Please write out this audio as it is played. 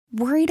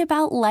Worried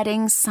about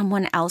letting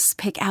someone else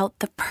pick out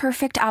the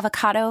perfect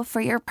avocado for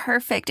your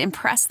perfect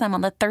impress them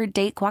on the third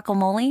date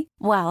guacamole?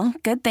 Well,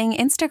 good thing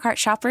Instacart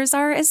shoppers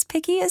are as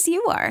picky as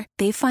you are.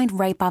 They find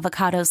ripe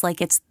avocados like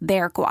it's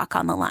their guac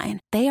on the line.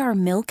 They are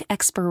milk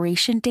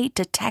expiration date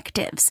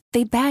detectives.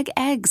 They bag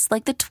eggs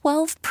like the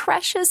 12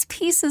 precious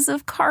pieces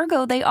of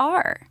cargo they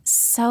are.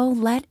 So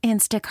let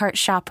Instacart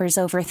shoppers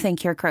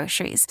overthink your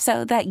groceries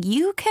so that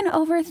you can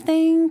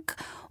overthink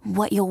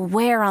what you'll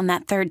wear on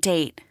that third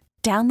date.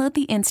 Download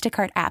the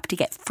Instacart app to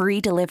get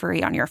free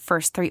delivery on your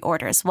first 3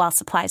 orders while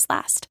supplies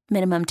last.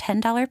 Minimum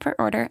 $10 per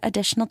order.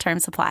 Additional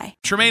terms apply.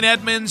 Tremaine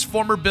Edmonds,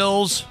 former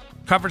Bills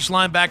coverage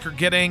linebacker,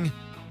 getting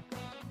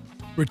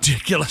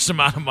ridiculous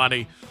amount of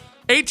money.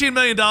 $18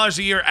 million a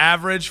year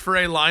average for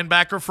a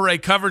linebacker, for a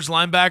coverage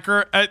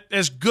linebacker.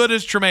 As good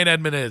as Tremaine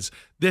Edmonds is,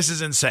 this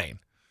is insane.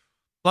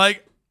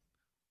 Like,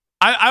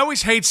 I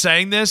always hate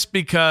saying this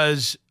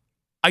because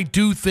I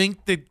do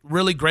think that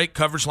really great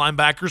coverage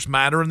linebackers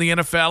matter in the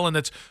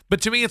NFL,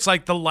 but to me, it's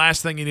like the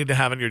last thing you need to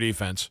have in your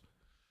defense.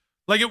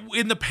 Like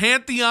in the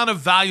pantheon of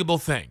valuable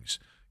things,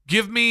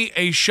 give me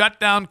a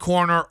shutdown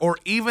corner or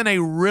even a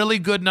really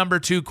good number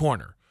 2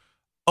 corner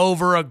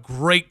over a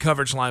great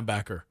coverage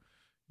linebacker.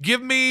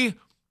 Give me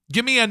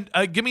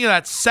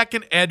that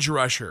second edge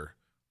rusher,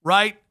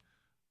 right?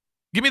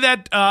 Give me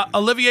that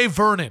Olivier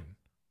Vernon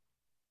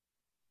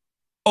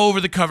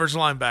over the coverage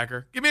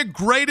linebacker. Give me a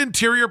great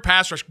interior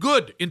pass rush,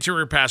 good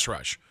interior pass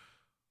rush,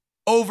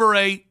 over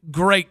a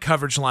great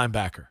coverage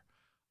linebacker.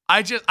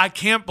 I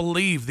can't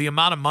believe the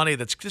amount of money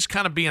that's just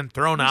kind of being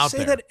thrown out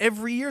there. You say that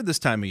every year this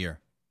time of year.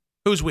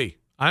 Who's we?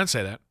 I didn't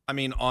say that. I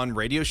mean, on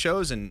radio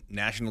shows and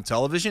national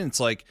television, it's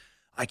like,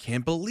 I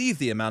can't believe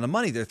the amount of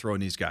money they're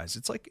throwing these guys.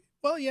 It's like,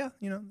 well, yeah,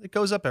 it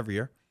goes up every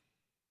year.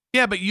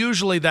 Yeah, but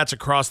usually that's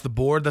across the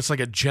board. That's like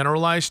a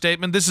generalized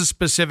statement. This is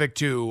specific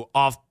to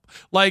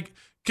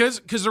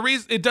because the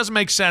reason it doesn't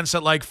make sense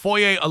that like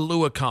Foye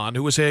Oluokun,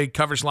 who was a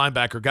coverage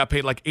linebacker, got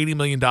paid like $80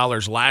 million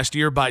last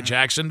year by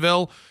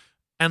Jacksonville,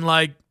 and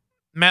like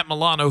Matt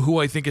Milano, who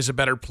I think is a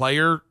better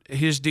player,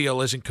 his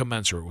deal isn't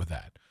commensurate with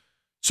that.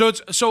 So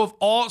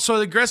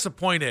I guess the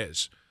point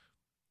is,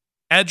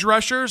 edge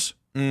rushers,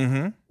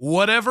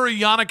 whatever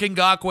Yannick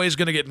Ngakoue is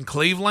going to get in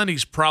Cleveland,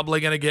 he's probably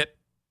going to get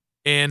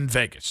in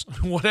Vegas.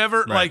 Whatever,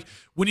 right. Like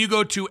when you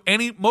go to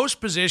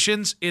most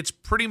positions, it's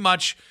pretty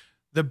much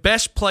the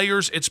best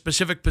players at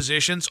specific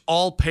positions,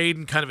 all paid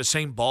in kind of the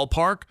same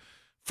ballpark.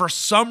 For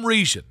some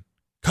reason,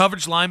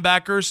 coverage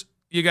linebackers,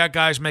 you got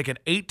guys making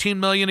 $18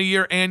 million a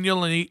year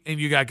annually, and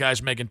you got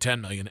guys making $10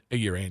 million a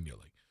year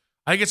annually.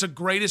 I think it's the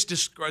greatest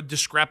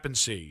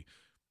discrepancy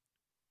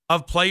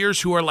of players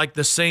who are like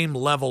the same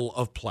level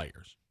of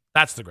players.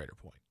 That's the greater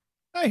point.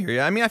 I hear you.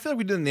 I mean, I feel like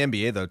we did in the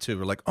NBA though too.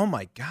 We're like, oh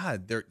my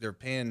God, they're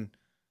paying,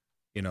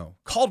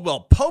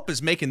 Caldwell Pope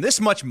is making this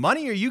much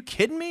money. Are you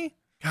kidding me?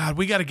 God,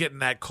 we got to get in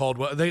that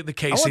Caldwell, the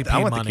KCP money. I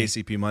want the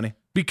KCP money.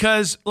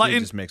 Because he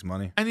just makes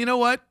money. And you know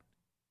what?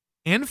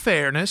 In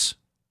fairness,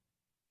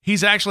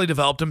 he's actually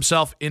developed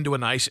himself into a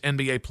nice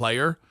NBA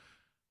player.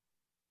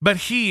 But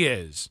he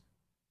is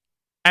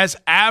as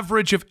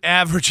average of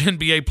average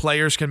NBA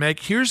players can make.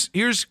 Here's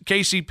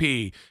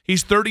KCP.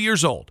 He's 30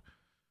 years old.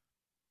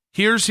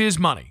 Here's his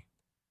money.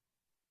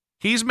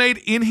 He's made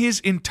in his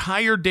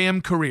entire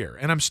damn career,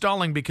 and I'm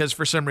stalling because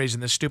for some reason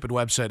this stupid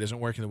website isn't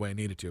working the way I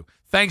need it to.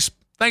 Thanks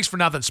for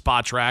nothing,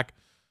 SpotTrack.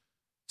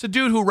 It's a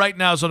dude who right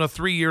now is on a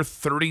 3-year,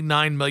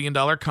 $39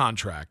 million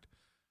contract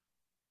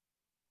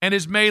and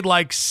has made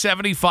like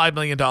 $75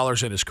 million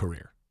in his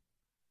career.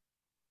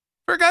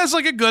 For a guy's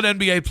like a good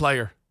NBA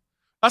player.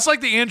 That's like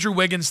the Andrew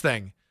Wiggins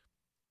thing.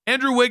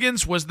 Andrew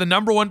Wiggins was the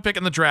number 1 pick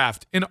in the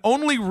draft, and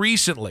only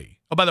recently,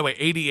 by the way,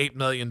 $88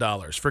 million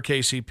for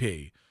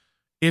KCP.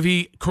 If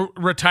he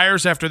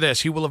retires after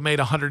this, he will have made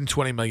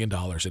 $120 million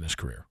in his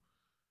career.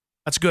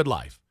 That's good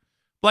life.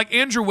 Like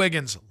Andrew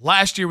Wiggins,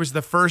 last year was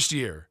the first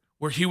year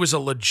where he was a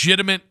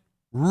legitimate,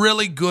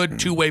 really good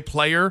two-way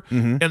player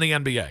in the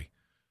NBA.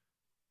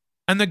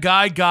 And the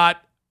guy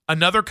got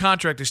another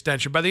contract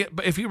extension.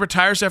 If he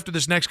retires after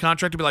this next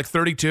contract to be like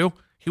 32,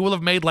 he will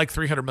have made like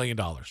 $300 million.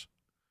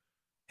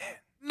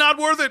 Not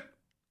worth it.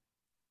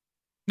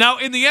 Now,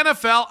 in the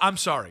NFL, I'm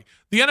sorry.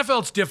 The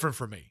NFL is different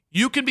for me.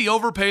 You can be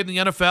overpaid in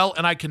the NFL,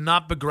 and I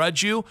cannot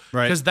begrudge you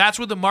because that's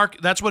what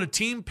that's what a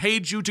team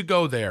paid you to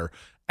go there.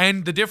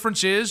 And the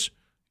difference is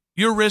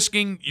you're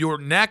risking your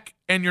neck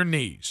and your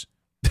knees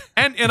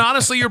and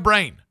honestly, your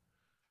brain.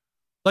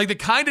 Like the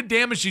kind of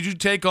damage you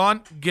take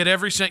on, get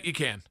every cent you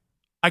can.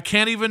 I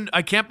can't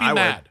be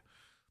mad.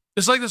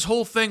 It's like this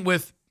whole thing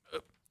with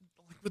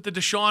the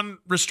Deshaun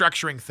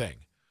restructuring thing.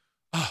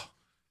 Oh,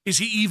 is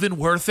he even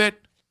worth it?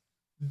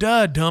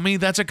 Duh, dummy.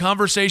 That's a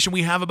conversation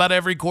we have about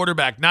every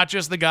quarterback, not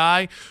just the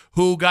guy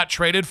who got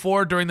traded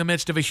for during the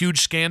midst of a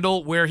huge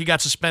scandal where he got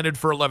suspended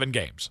for 11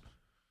 games.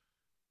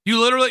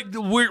 We're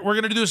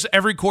going to do this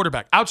every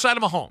quarterback outside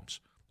of Mahomes.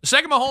 The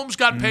second Mahomes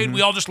got paid,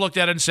 we all just looked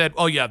at it and said,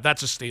 oh, yeah,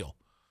 that's a steal.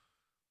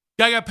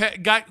 Guy got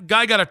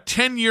a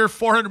 10-year,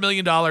 $400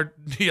 million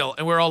deal,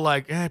 and we're all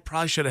like,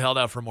 probably should have held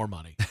out for more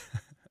money.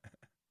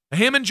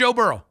 Him and Joe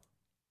Burrow.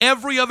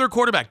 every other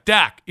quarterback.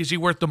 Dak, is he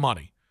worth the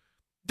money?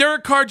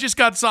 Derek Carr just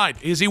got signed.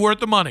 Is he worth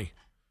the money?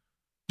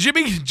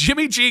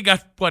 Jimmy G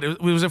got, what,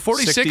 was it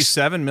 46?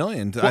 67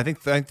 million. I think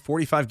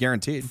 45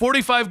 guaranteed.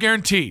 45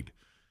 guaranteed.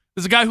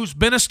 There's a guy who's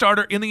been a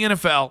starter in the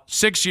NFL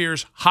 6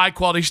 years,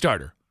 high-quality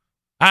starter.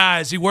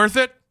 Is he worth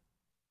it?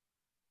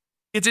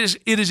 It is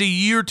a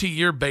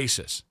year-to-year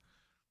basis.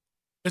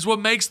 It's what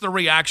makes the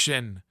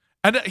reaction.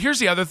 And here's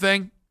the other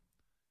thing.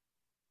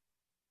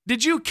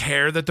 Did you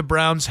care that the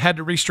Browns had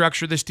to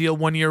restructure this deal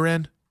 1 year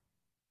in?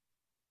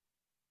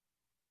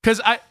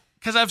 Because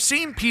I've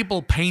seen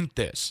people paint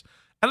this.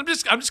 And I'm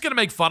just going to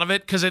make fun of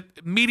it because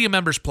media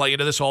members play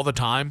into this all the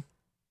time.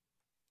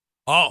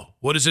 Oh,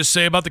 what does this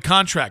say about the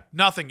contract?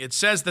 Nothing. It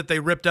says that they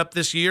ripped up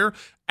this year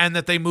and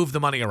that they moved the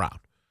money around.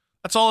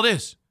 That's all it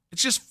is.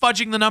 It's just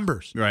fudging the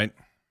numbers. Right.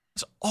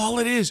 That's all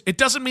it is. It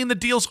doesn't mean the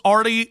deal's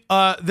already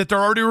that they're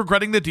already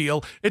regretting the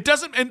deal. It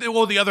doesn't. And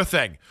well, the other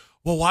thing.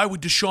 Well, why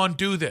would Deshaun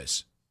do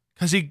this?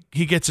 Because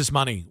he gets his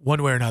money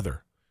one way or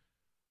another,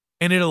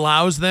 and it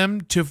allows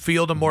them to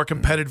field a more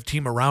competitive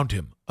team around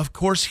him. Of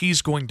course,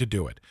 he's going to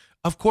do it.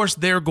 Of course,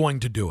 they're going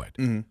to do it.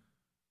 Mm-hmm.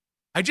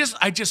 I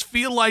just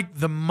feel like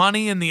the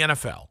money in the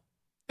NFL,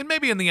 and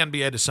maybe in the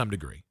NBA to some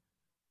degree,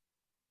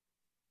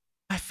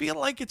 I feel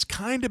like it's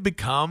kind of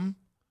become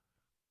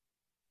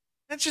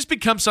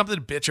something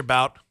to bitch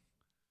about.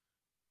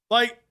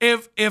 Like,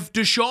 if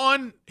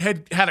Deshaun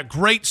had a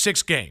great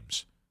 6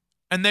 games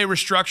and they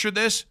restructured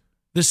this,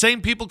 the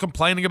same people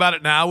complaining about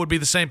it now would be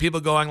the same people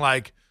going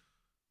like,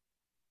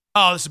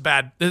 oh, this is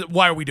bad.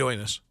 Why are we doing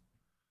this?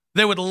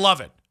 They would love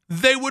it.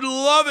 They would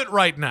love it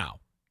right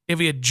now if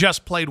he had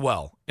just played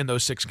well in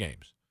those 6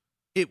 games.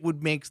 It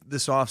would make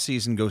this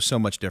offseason go so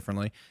much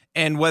differently.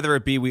 And whether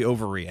it be we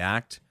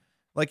overreact,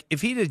 like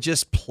if he'd had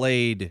just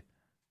played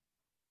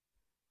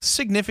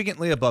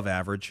significantly above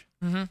average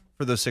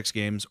for those 6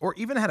 games, or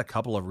even had a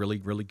couple of really,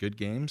 really good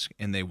games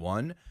and they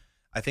won,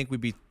 I think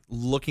we'd be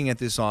looking at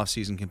this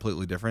offseason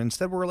completely different.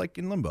 Instead, we're like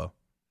in limbo.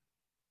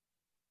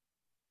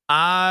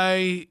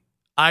 I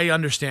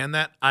understand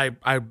that. I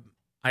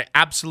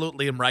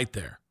absolutely am right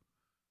there.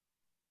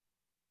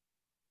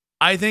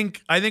 I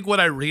think what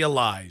I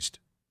realized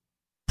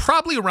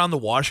probably around the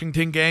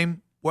Washington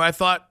game, where I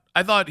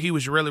thought he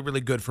was really, really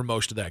good for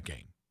most of that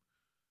game.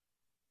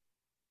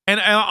 And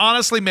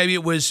honestly, maybe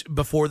it was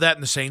before that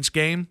in the Saints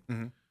game.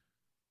 Mm-hmm.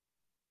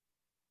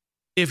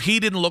 If he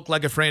didn't look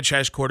like a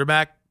franchise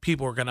quarterback,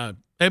 people were going to,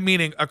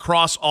 meaning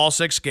across all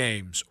 6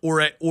 games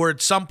or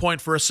at some point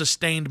for a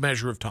sustained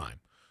measure of time,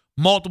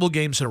 multiple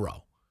games in a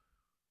row,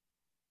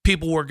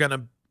 people were going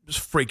to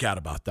freak out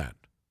about that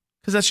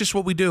because that's just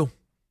what we do.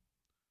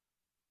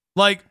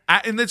 Like,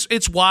 and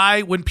it's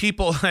why when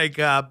people like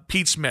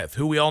Pete Smith,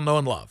 who we all know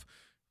and love,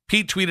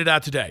 Pete tweeted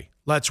out today,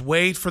 let's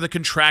wait for the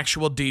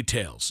contractual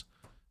details.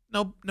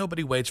 No,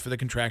 nobody waits for the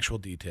contractual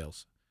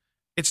details.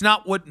 It's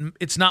not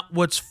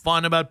what's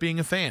fun about being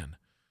a fan.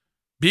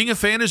 Being a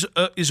fan is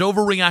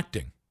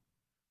overreacting.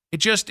 It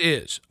just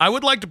is. I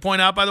would like to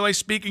point out, by the way,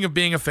 speaking of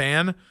being a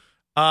fan,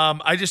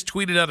 I just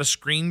tweeted out a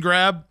screen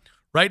grab.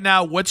 Right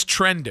now, what's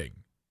trending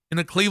in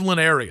the Cleveland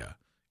area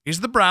is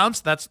the Browns.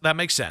 That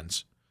makes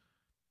sense.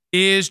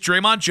 Is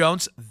Draymond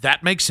Jones.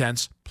 That makes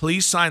sense.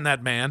 Please sign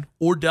that man,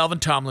 or Delvin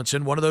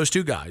Tomlinson, one of those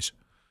 2 guys.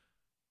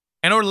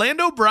 And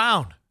Orlando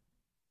Brown.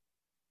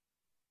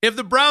 If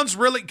the Browns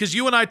really, because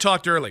you and I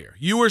talked earlier,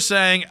 you were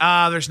saying,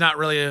 there's not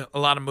really a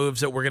lot of moves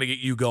that we're going to get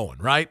you going,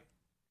 right?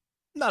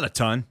 Not a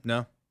ton,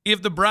 no.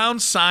 If the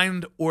Browns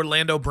signed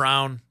Orlando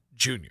Brown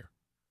Jr.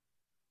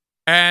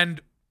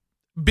 and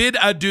bid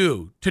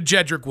adieu to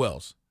Jedrick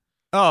Wills.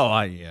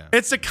 Yeah.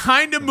 It's the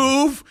kind of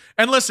move,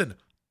 and listen,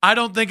 I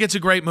don't think it's a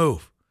great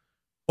move.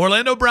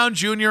 Orlando Brown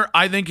Jr.,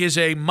 I think, is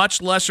a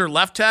much lesser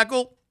left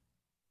tackle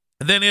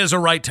than is a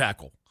right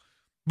tackle.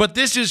 But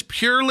this is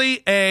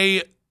purely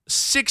a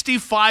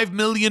 $65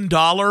 million,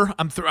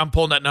 I'm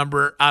pulling that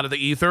number out of the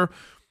ether.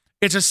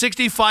 It's a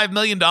 $65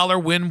 million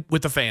win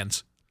with the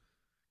fans.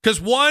 Because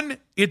one,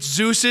 it's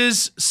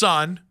Zeus's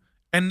son,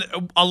 and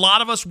a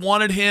lot of us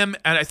wanted him,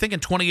 and I think in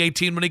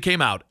 2018 when he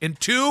came out. And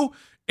 2,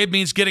 it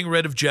means getting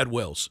rid of Jed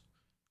Wills.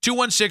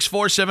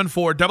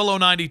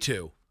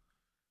 216-474-0092.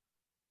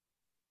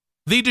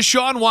 The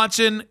Deshaun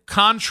Watson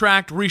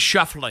contract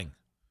reshuffling.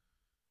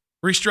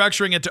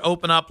 Restructuring it to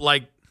open up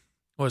like,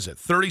 what is it,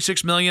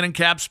 $36 million in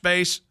cap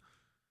space?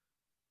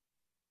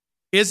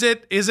 Is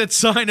it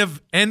sign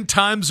of end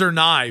times or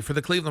nigh for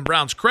the Cleveland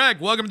Browns?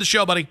 Craig, welcome to the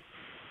show, buddy.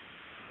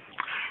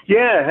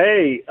 Yeah,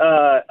 hey,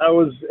 I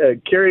was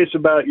curious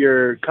about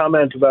your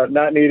comments about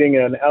not needing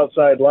an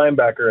outside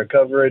linebacker, a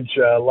coverage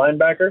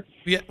linebacker.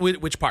 Yeah,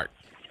 which part?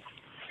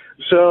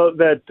 So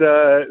that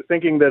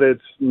thinking that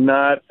it's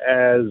not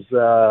as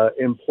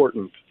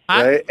important,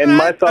 right? And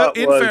my thought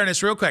in was,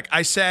 fairness, real quick,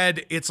 I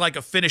said it's like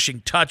a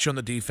finishing touch on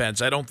the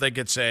defense. I don't think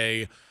it's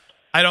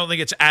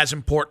as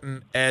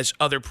important as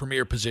other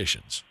premier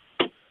positions.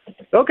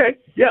 Okay,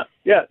 yeah.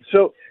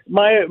 So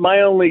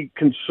my only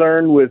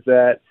concern with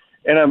that,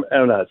 and I'm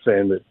not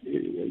saying that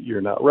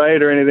you're not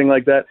right or anything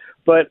like that,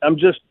 but I'm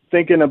just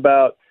thinking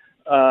about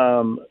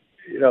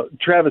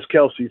Travis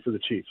Kelce for the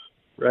Chiefs,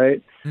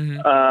 right?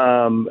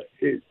 Mm-hmm.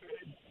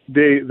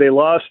 They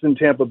lost in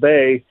Tampa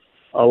Bay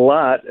a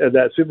lot at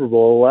that Super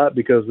Bowl, a lot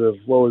because of,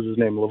 what was his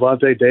name,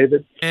 Levante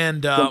David?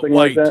 And something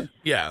White. like that?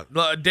 Yeah,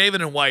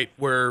 David and White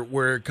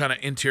were kind of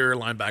interior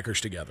linebackers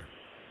together.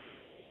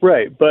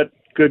 Right, but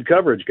good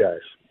coverage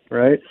guys,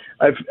 right?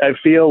 I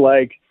feel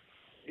like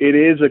it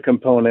is a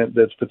component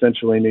that's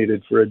potentially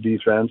needed for a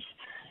defense.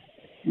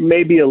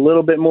 Maybe a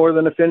little bit more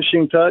than a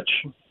finishing touch,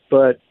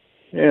 but,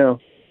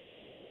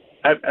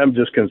 I'm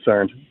just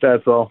concerned.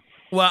 That's all.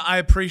 Well, I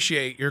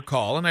appreciate your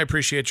call, and I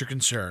appreciate your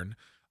concern.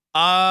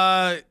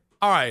 All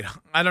right,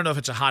 I don't know if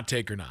it's a hot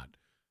take or not.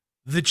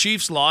 The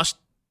Chiefs lost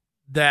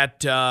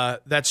that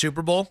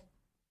Super Bowl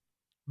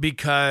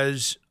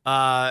because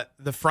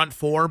the front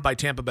four by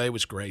Tampa Bay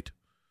was great.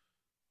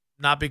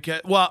 Not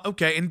because,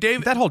 and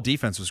that whole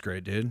defense was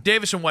great, dude.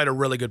 Davis and White are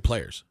really good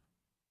players.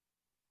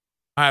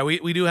 All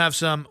right, we do have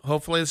some.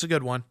 Hopefully, it's a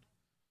good one.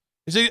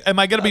 Am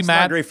I going to be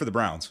mad? Not great for the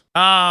Browns.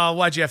 Oh,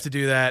 why'd you have to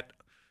do that?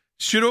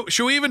 Should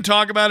we even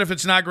talk about if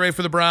it's not great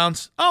for the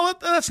Browns? Oh,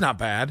 that's not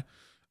bad.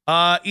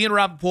 Ian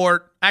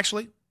Rappaport,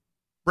 actually,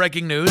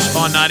 breaking news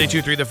on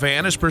 92.3 The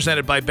Fan is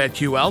presented by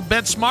BetQL.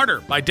 Bet smarter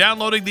by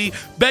downloading the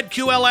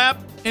BetQL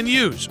app and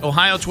use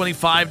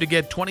Ohio25 to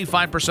get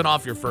 25%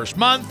 off your first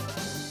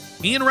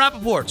month. Ian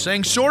Rappaport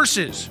saying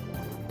sources,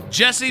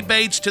 Jesse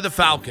Bates to the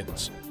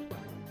Falcons.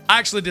 I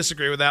actually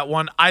disagree with that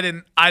one. I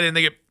didn't think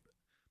it.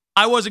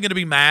 I wasn't going to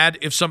be mad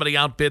if somebody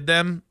outbid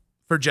them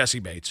for Jesse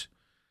Bates.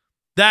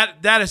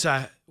 That is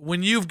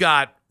when you've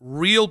got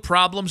real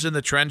problems in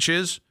the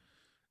trenches.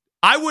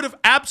 I would have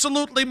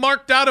absolutely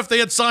marked out if they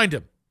had signed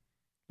him.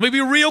 Let me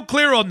be real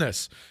clear on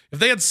this. If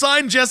they had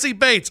signed Jesse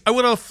Bates, I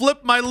would have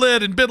flipped my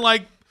lid and been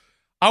like,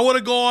 I would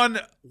have gone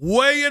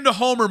way into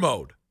Homer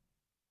mode.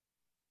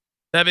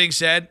 That being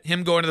said,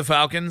 him going to the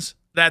Falcons,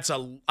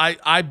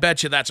 I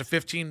bet you that's a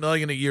 $15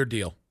 million a year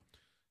deal.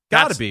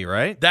 Gotta be,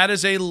 right? That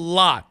is a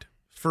lot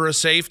for a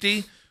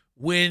safety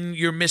when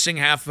you're missing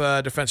half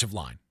a defensive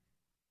line.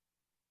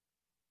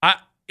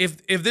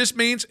 If this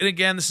means, and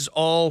again, this is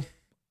all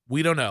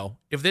we don't know,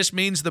 if this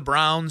means the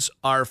Browns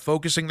are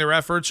focusing their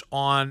efforts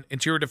on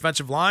interior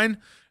defensive line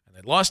and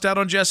they lost out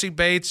on Jesse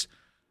Bates,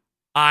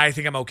 I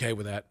think I'm okay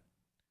with that.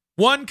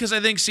 One, because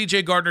I think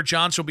C.J.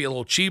 Gardner-Johnson will be a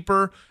little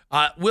cheaper.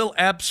 Will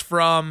Epps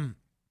from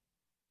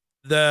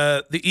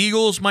the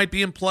Eagles might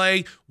be in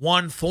play.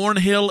 Juan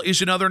Thornhill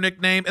is another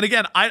nickname. And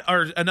again,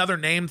 or another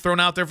name thrown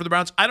out there for the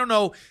Browns. I don't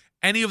know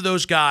any of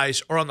those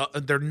guys are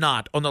they're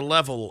not on the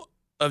level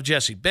of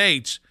Jesse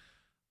Bates.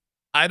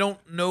 I don't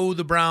know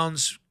the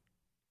Browns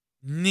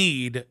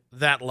need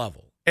that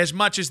level as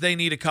much as they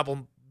need a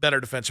couple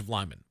better defensive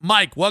linemen.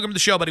 Mike, welcome to the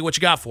show, buddy. What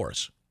you got for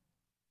us?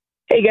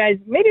 Hey guys,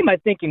 maybe my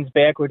thinking's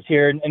backwards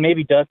here, and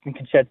maybe Dustin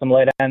can shed some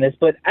light on this,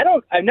 but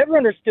I've never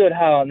understood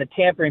how in the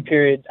tampering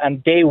period on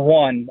day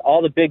one,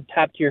 all the big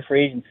top tier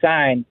free agents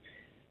sign.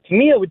 To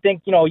me, I would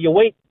think, you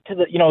wait to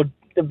the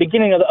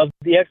beginning of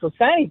the actual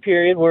signing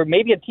period where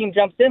maybe a team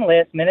jumps in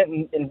last minute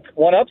and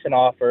one-ups an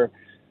offer.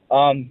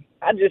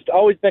 I've just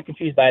always been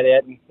confused by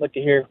that and look to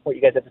hear what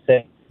you guys have to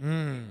say.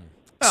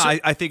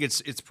 I think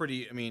it's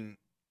pretty,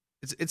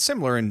 it's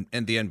similar in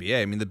the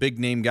NBA. The big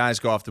name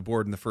guys go off the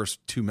board in the first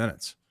 2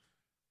 minutes.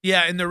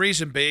 Yeah, and the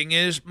reason being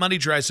is money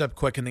dries up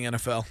quick in the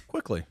NFL.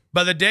 Quickly.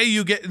 By the day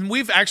you get, and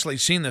we've actually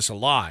seen this a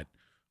lot,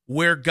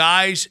 where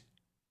guys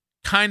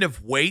kind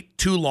of wait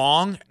too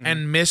long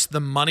and miss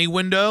the money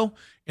window,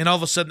 and all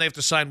of a sudden they have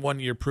to sign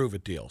 1-year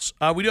prove-it deals.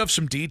 We do have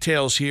some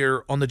details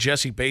here on the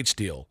Jesse Bates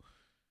deal.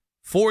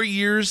 4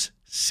 years,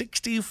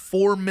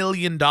 $64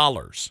 million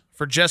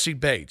for Jesse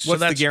Bates.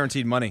 What's the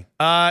guaranteed money?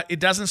 It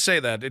doesn't say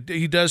that.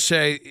 He does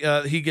say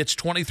he gets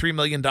 $23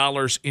 million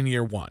in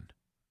year one.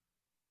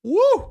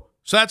 Woo!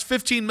 So that's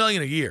 $15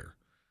 million a year.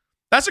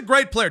 That's a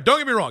great player. Don't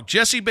get me wrong.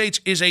 Jesse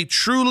Bates is a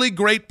truly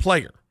great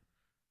player.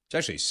 It's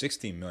actually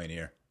 $16 million a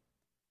year.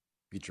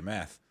 Beat your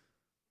math.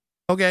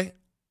 Okay.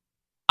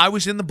 I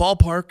was in the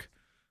ballpark.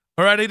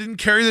 All right, I didn't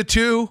carry the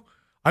 2.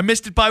 I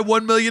missed it by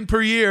 $1 million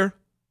per year.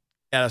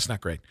 Yeah, that's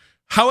not great.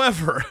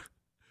 However,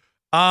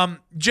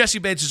 Jesse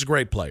Bates is a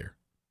great player.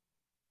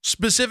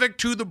 Specific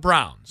to the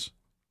Browns,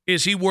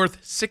 is he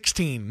worth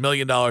 $16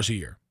 million a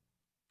year?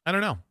 I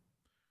don't know.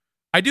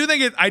 I do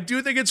think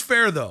it's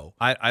fair though.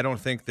 I don't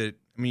think that.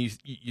 You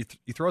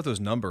throw out those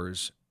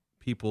numbers,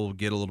 people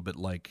get a little bit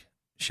like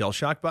shell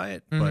shocked by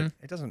it, but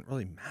it doesn't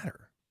really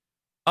matter.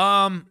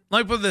 Let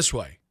me put it this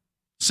way,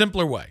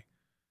 simpler way.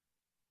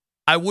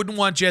 I wouldn't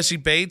want Jesse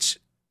Bates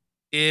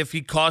if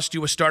he cost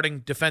you a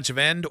starting defensive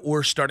end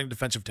or starting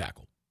defensive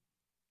tackle,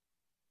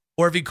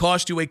 or if he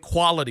cost you a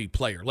quality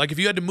player. Like if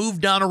you had to move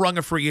down a rung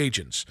of free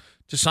agents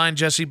to sign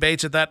Jesse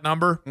Bates at that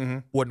number,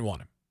 wouldn't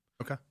want him.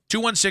 Okay.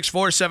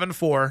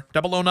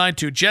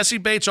 216-474-0092. Jesse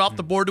Bates off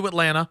the board to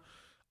Atlanta.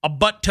 A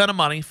butt ton of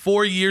money.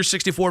 4 years,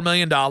 $64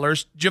 million.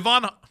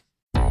 Javon.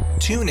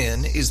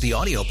 TuneIn is the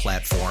audio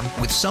platform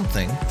with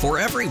something for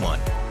everyone.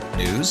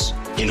 News.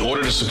 In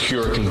order to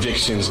secure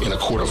convictions in a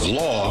court of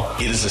law,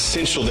 it is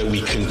essential that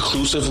we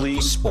conclusively.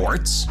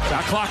 Sports.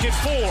 Got clock at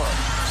 4.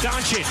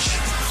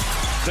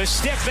 Doncic. The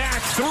step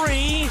back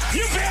three.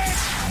 You bet.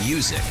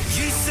 Music.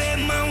 You set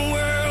my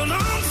world on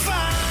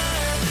fire.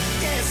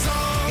 Yes,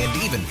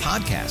 and even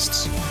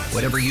podcasts.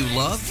 Whatever you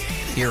love,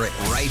 hear it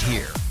right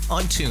here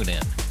on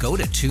TuneIn. Go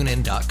to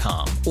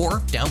TuneIn.com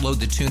or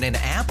download the TuneIn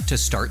app to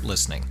start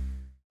listening.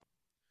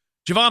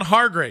 Javon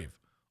Hargrave,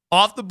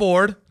 off the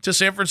board to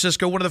San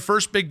Francisco, one of the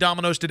first big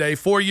dominoes today.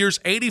 4 years,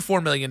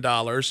 $84 million.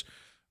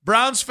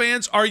 Browns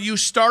fans, are you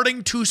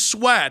starting to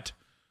sweat,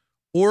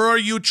 or are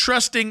you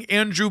trusting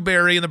Andrew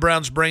Berry and the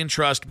Browns Brain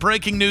Trust?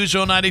 Breaking news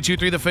on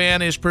 92.3 The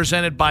Fan is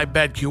presented by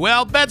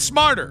BetQL. Bet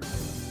smarter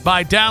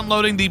by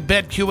downloading the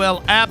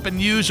BetQL app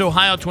and use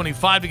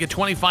Ohio25 to get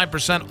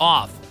 25%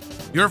 off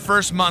your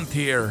first month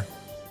here.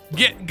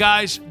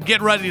 Guys,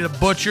 get ready to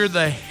butcher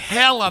the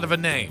hell out of a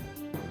name.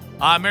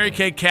 Mary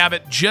Kay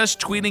Cabot just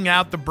tweeting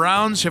out the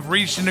Browns have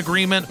reached an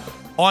agreement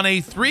on a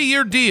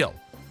 3-year deal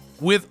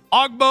with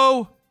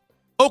Ogbo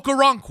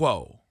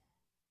Okoronkwo.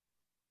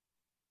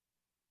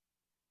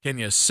 Can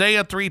you say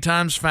it 3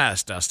 times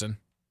fast, Dustin?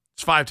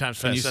 It's 5 times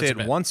fast. Can you say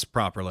it once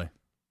properly?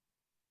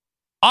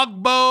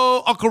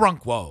 Ogbo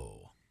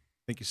Okoronkwo. I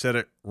think you said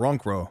it wrong.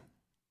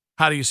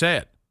 How do you say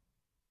it?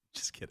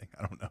 Just kidding.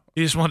 I don't know.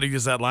 You just wanted to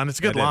use that line. It's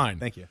a good line.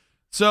 Thank you.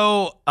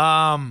 So,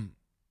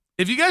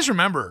 if you guys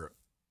remember,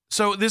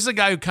 so this is a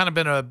guy who kind of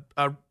been a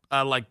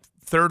like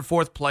 3rd,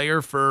 4th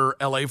player for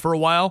LA for a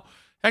while.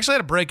 Actually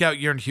had a breakout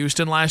year in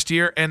Houston last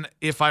year, and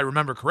if I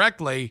remember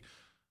correctly,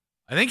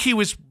 I think he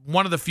was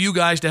one of the few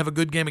guys to have a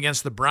good game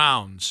against the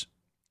Browns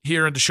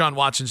here in Deshaun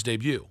Watson's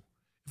debut.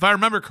 If I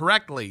remember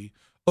correctly,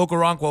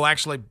 Okoronkwo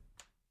actually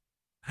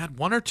had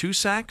 1 or 2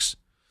 sacks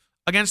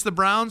against the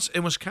Browns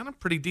and was kind of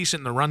pretty decent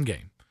in the run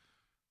game.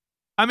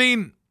 I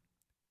mean,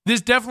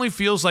 this definitely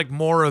feels like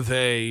more of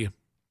a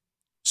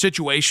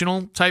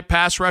situational type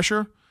pass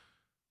rusher.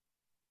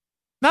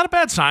 Not a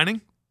bad signing.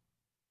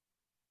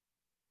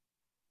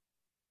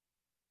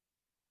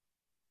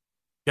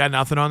 Got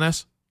nothing on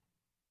this?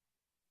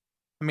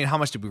 I mean, how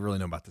much did we really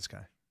know about this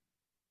guy?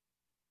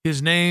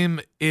 His name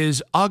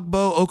is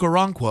Ogbo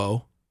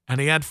Okoronkwo,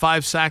 and he had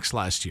 5 sacks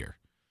last year.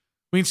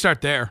 We can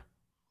start there.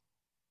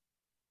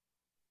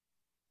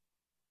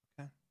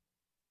 Okay.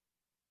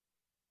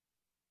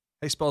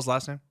 How you spell his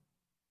last name?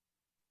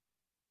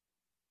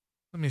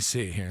 Let me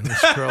see here. Let me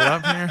scroll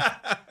up here.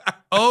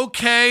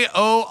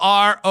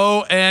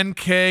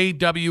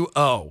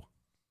 Okoronkwo.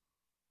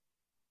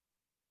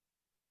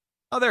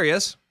 Oh, there he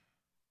is.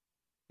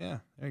 Yeah,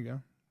 there you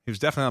go. He was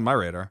definitely on my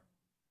radar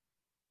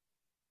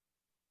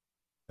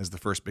as the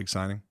first big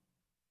signing.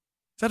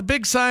 Is that a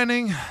big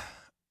signing?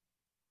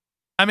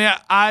 I mean,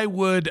 I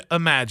would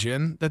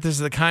imagine that this is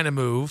the kind of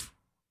move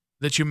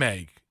that you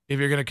make if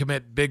you're going to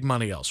commit big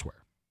money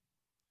elsewhere.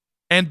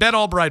 And Bet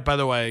Albright, by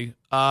the way,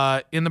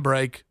 in the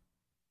break,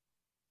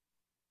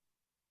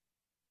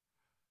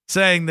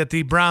 saying that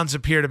the Browns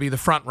appear to be the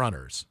front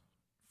runners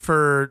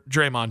for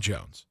Draymond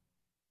Jones.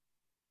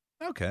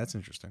 Okay, that's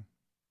interesting.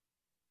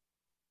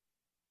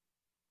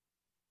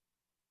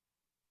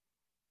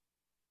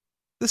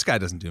 This guy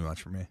doesn't do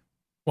much for me.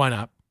 Why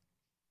not?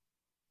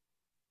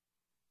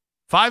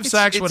 5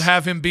 sacks would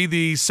have him be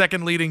the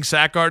second leading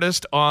sack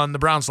artist on the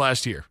Browns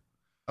last year.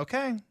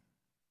 Okay.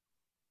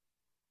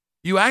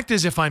 You act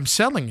as if I'm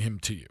selling him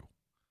to you.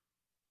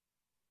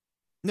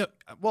 No,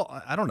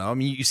 well, I don't know. I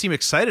mean, you seem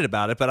excited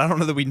about it, but I don't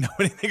know that we know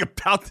anything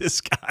about this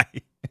guy.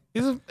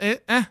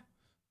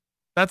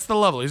 That's the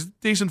level. He's a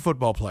decent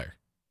football player.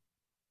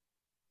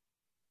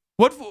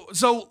 What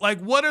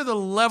are the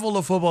level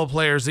of football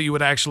players that you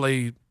would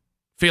actually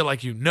feel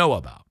like you know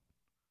about,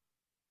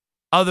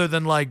 other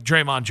than like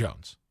Draymond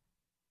Jones?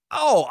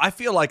 Oh, I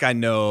feel like I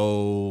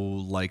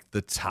know like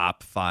the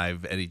top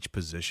 5 at each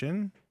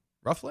position,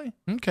 roughly.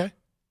 Okay.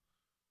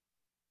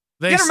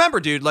 You gotta remember,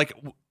 dude, like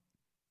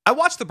I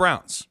watch the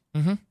Browns.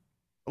 Mm-hmm.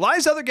 A lot of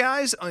these other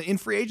guys in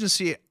free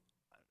agency,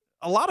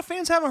 a lot of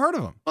fans haven't heard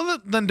of them. Well,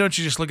 then don't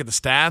you just look at the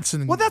stats?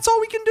 And well, that's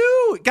all we can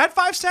do. Got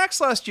 5 sacks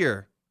last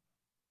year.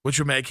 Which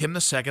would make him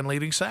the second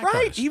leading sack Right.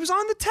 artist. He was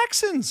on the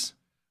Texans.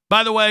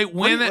 By the way,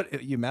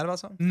 you mad about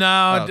something?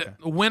 No, okay.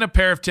 Win a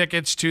pair of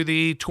tickets to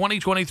the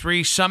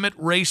 2023 Summit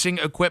Racing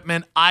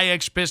Equipment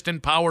IX Piston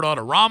Powered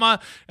Autorama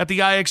at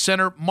the IX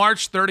Center,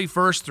 March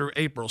 31st through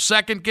April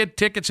 2nd. Get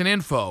tickets and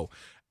info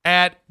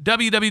at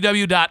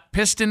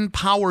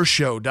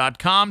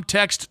www.pistonpowershow.com.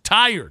 Text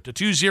TIRE to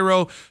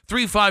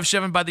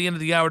 20357 by the end of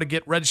the hour to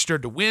get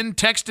registered to win.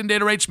 Text and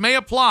data rates may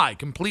apply.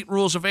 Complete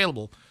rules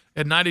available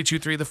at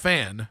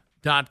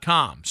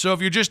 923thefan.com. So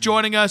if you're just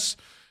joining us,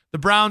 the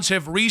Browns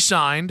have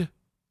re-signed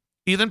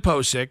Ethan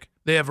Posick.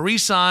 They have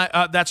re-signed,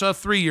 that's a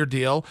 3-year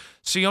deal.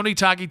 Sione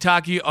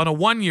Takitaki on a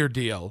 1-year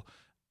deal.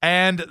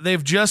 And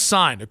they've just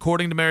signed,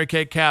 according to Mary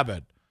Kay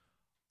Cabot,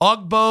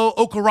 Ogbo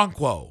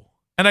Okoronkwo.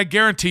 And I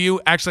guarantee you,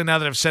 actually, now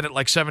that I've said it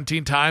like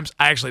 17 times,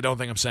 I actually don't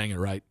think I'm saying it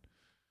right.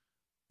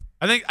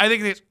 I think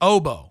it's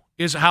Obo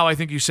is how I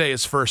think you say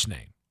his first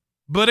name.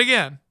 But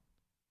again,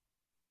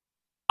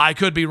 I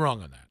could be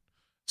wrong on that.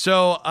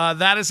 So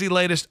that is the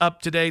latest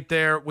up-to-date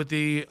there with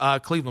the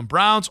Cleveland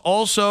Browns.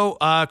 Also,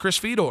 Chris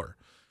Fedor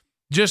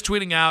just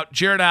tweeting out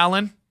Jared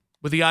Allen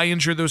with the eye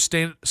injury that was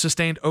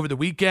sustained over the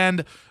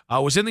weekend.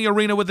 Was in the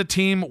arena with the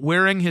team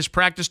wearing his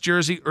practice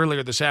jersey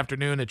earlier this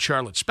afternoon at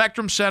Charlotte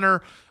Spectrum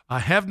Center. I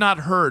have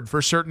not heard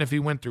for certain if he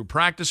went through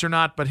practice or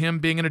not, but him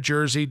being in a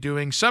jersey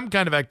doing some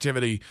kind of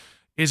activity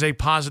is a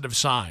positive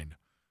sign.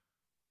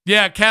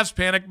 Yeah, Cavs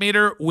panic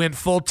meter went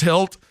full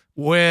tilt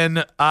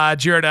when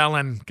Jared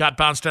Allen got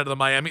bounced out of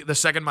the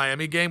second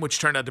Miami game, which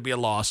turned out to be a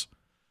loss.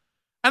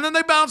 And then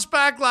they bounced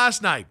back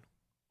last night.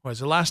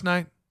 Was it last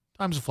night?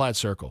 Time's a flat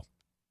circle.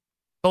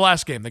 The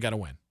last game, they got to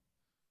win.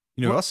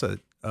 You know what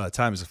else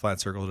time is a flat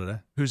circle today?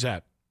 Who's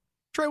that?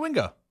 Trey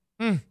Wingo.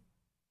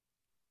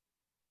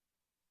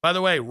 By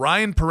the way,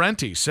 Ryan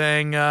Parenti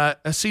saying a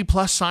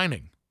C-plus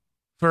signing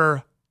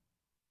for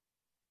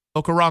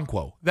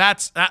Okoronkwo. I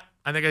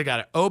think I got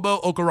it. Obo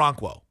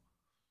Okoronkwo.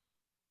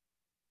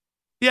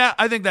 Yeah,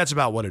 I think that's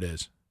about what it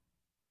is.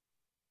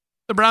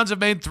 The Browns have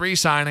made 3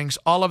 signings.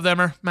 All of them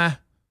are meh.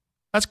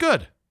 That's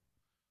good.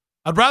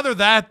 I'd rather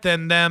that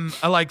than them,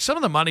 like some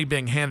of the money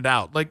being handed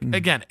out. Like,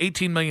 again,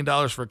 $18 million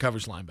for a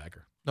coverage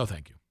linebacker. No,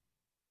 thank you.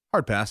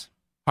 Hard pass.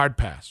 Hard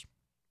pass.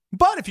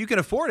 But if you can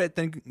afford it,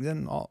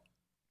 then I'll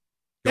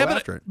go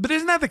after it. But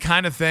isn't that the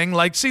kind of thing?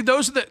 Like, see,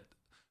 those are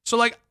so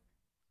like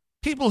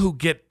people who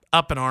get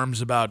up in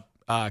arms about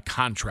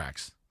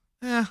contracts.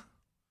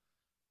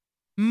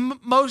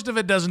 Most of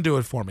it doesn't do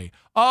it for me.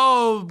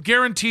 Oh,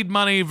 guaranteed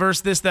money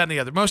versus this, that, and the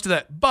other. Most of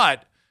that.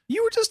 But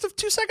you were just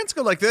 2 seconds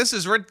ago like, this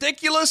is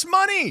ridiculous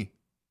money.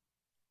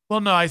 Well,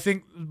 no, I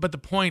think, but the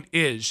point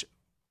is,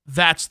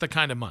 that's the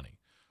kind of money.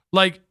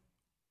 Like,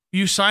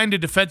 you signed a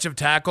defensive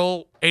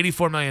tackle,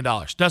 $84 million.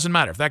 Doesn't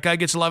matter. If that guy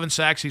gets 11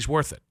 sacks, he's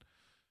worth it.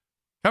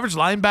 Coverage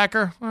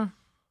linebacker,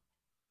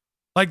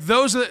 like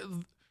those are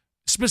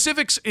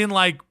specifics in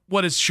like,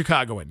 what is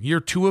Chicago in?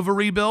 Year 2 of a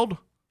rebuild?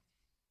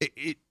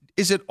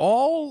 Is it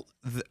all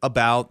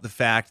about the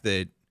fact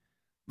that,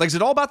 like, is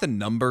it all about the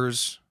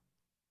numbers?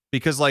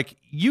 Because, like,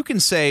 you can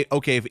say,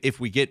 okay, if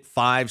we get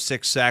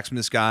 5-6 sacks from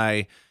this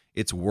guy,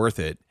 it's worth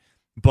it.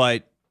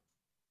 But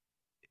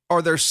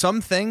are there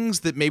some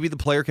things that maybe the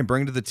player can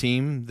bring to the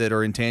team that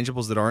are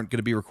intangibles that aren't going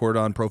to be recorded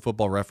on Pro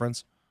Football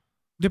Reference?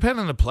 Depending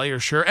on the player,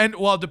 sure. And,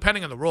 well,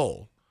 depending on the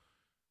role.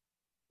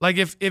 Like,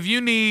 if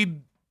you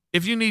need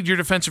your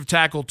defensive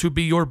tackle to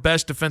be your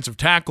best defensive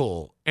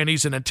tackle and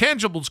he's an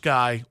intangibles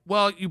guy,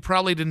 well, you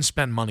probably didn't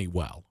spend money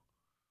well.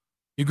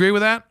 You agree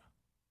with that?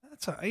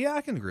 Yeah,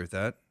 I can agree with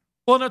that.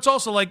 Well, and it's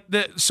also like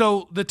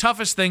the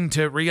toughest thing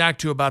to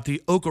react to about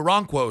the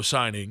Okoronkwo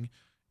signing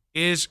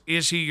is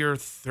he your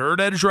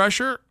third edge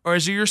rusher or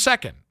is he your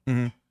second?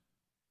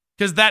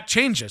 Because that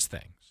changes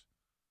things.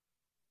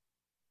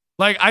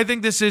 Like, I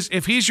think this is,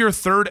 if he's your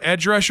third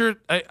edge rusher,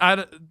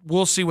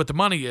 we'll see what the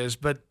money is,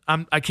 but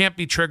I can't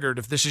be triggered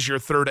if this is your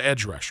third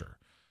edge rusher.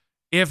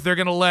 If they're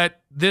going to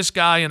let this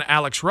guy and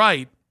Alex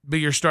Wright be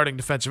your starting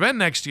defensive end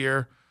next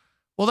year,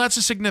 well, that's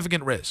a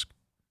significant risk.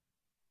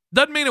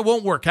 Doesn't mean it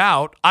won't work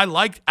out. I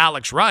like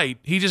Alex Wright.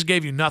 He just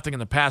gave you nothing in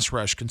the pass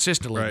rush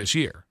consistently this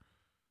year.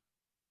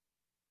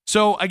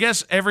 So I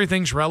guess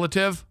everything's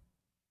relative.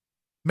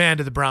 Man,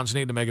 do the Browns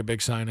need to make a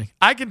big signing.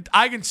 I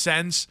can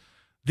sense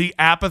the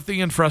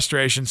apathy and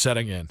frustration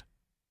setting in.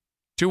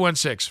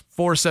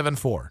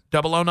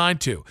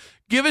 216-474-0092.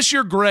 Give us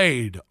your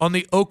grade on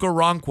the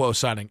Okoronkwo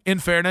signing. In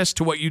fairness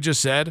to what you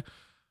just said,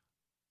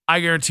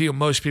 I guarantee you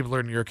most people are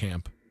in your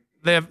camp.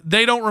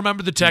 They don't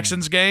remember the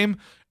Texans game,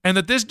 and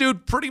that this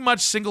dude pretty much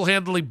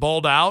single-handedly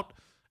balled out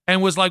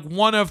and was like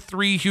one of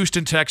 3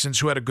 Houston Texans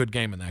who had a good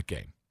game in that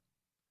game.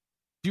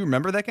 Do you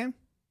remember that game?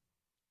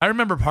 I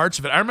remember parts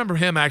of it. I remember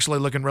him actually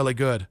looking really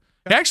good.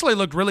 He actually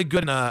looked really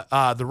good in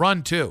the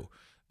run, too.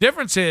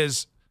 Difference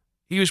is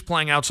he was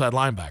playing outside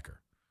linebacker.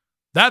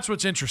 That's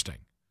what's interesting,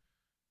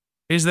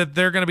 is that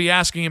they're going to be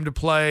asking him to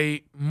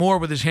play more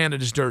with his hand in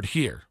his dirt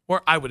here,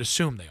 or I would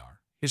assume they are.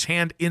 His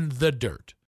hand in the dirt.